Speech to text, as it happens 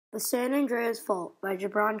The San Andreas Fault by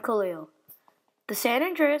Gibran Khalil. The San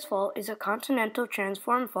Andreas Fault is a continental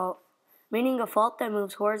transform fault, meaning a fault that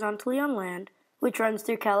moves horizontally on land, which runs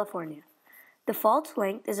through California. The fault's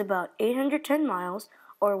length is about 810 miles,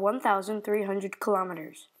 or 1,300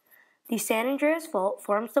 kilometers. The San Andreas Fault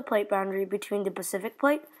forms the plate boundary between the Pacific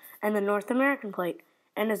Plate and the North American Plate,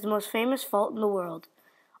 and is the most famous fault in the world.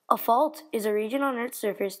 A fault is a region on Earth's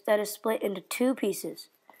surface that is split into two pieces.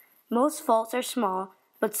 Most faults are small,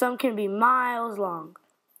 but some can be miles long.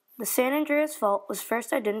 The San Andreas Fault was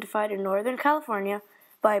first identified in Northern California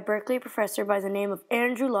by a Berkeley professor by the name of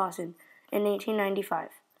Andrew Lawson in 1895.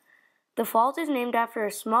 The fault is named after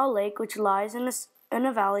a small lake which lies in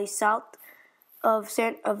a valley south of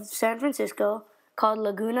San Francisco called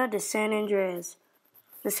Laguna de San Andreas.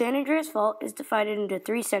 The San Andreas Fault is divided into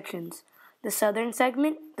three sections: the southern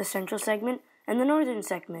segment, the central segment, and the northern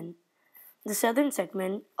segment. The southern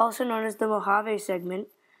segment, also known as the Mojave segment,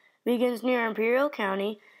 begins near Imperial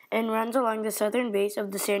County and runs along the southern base of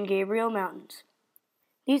the San Gabriel Mountains.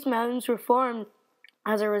 These mountains were formed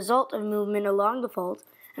as a result of movement along the fault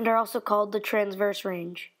and are also called the Transverse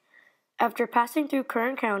Range. After passing through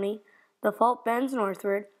Kern County, the fault bends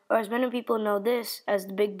northward, or as many people know this as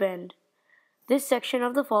the Big Bend. This section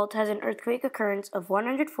of the fault has an earthquake occurrence of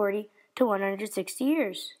 140 to 160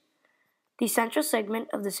 years. The central segment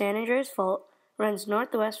of the San Andreas Fault runs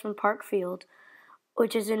northwest from Parkfield,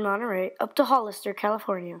 which is in Monterey, up to Hollister,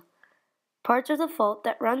 California. Parts of the fault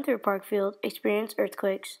that run through Parkfield experience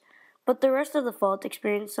earthquakes, but the rest of the fault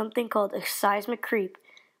experiences something called a seismic creep,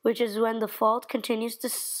 which is when the fault continues to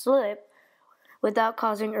slip without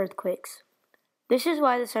causing earthquakes. This is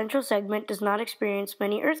why the central segment does not experience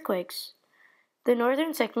many earthquakes. The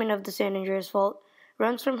northern segment of the San Andreas Fault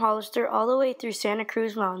runs from Hollister all the way through Santa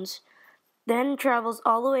Cruz Mountains, then travels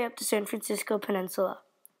all the way up to San Francisco Peninsula.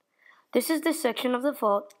 This is the section of the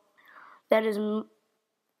fault that is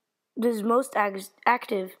most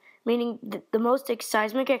active, meaning the most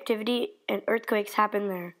seismic activity and earthquakes happen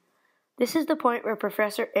there. This is the point where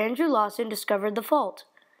Professor Andrew Lawson discovered the fault.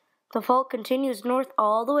 The fault continues north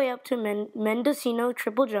all the way up to Mendocino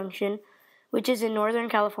Triple Junction, which is in Northern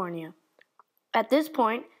California. At this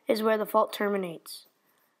point is where the fault terminates.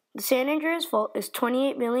 The San Andreas Fault is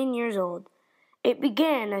 28 million years old. It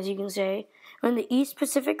began, as you can say, when the East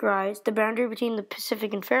Pacific Rise, the boundary between the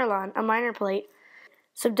Pacific and Farallon, a minor plate,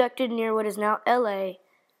 subducted near what is now LA.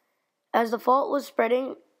 As the fault was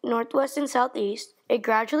spreading northwest and southeast, it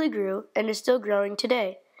gradually grew and is still growing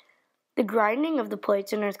today. The grinding of the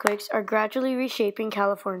plates and earthquakes are gradually reshaping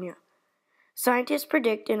California. Scientists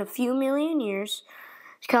predict in a few million years,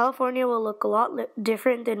 California will look a lot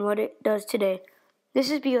different than what it does today. This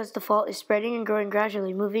is because the fault is spreading and growing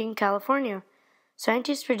gradually, moving California.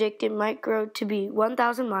 Scientists predict it might grow to be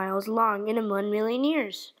 1,000 miles long in 1 million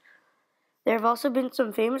years. There have also been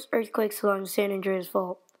some famous earthquakes along the San Andreas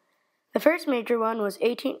Fault. The first major one was the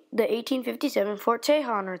 1857 Fort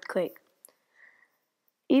Tejon earthquake.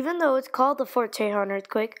 Even though it's called the Fort Tejon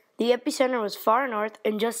earthquake, the epicenter was far north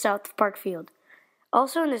and just south of Parkfield.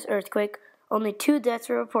 Also in this earthquake, only 2 deaths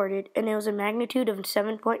were reported, and it was a magnitude of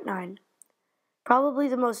 7.9. Probably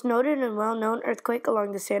the most noted and well-known earthquake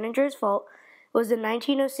along the San Andreas Fault was the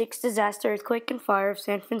 1906 disaster earthquake and fire of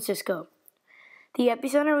San Francisco. The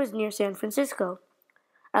epicenter was near San Francisco.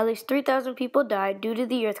 At least 3,000 people died due to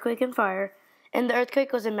the earthquake and fire, and the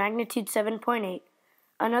earthquake was a magnitude 7.8.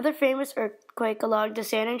 Another famous earthquake along the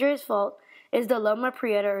San Andreas Fault is the Loma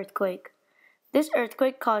Prieta earthquake. This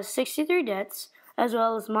earthquake caused 63 deaths, as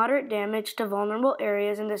well as moderate damage to vulnerable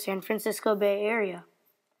areas in the San Francisco Bay Area.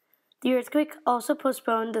 The earthquake also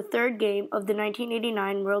postponed the third game of the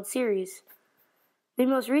 1989 World Series. The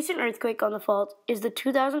most recent earthquake on the fault is the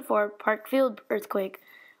 2004 Parkfield earthquake,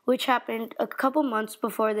 which happened a couple months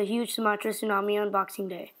before the huge Sumatra tsunami on Boxing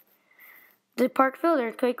Day. The Parkfield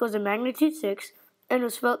earthquake was a magnitude 6 and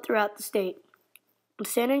was felt throughout the state. The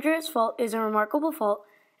San Andreas Fault is a remarkable fault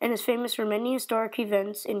and is famous for many historic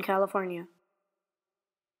events in California.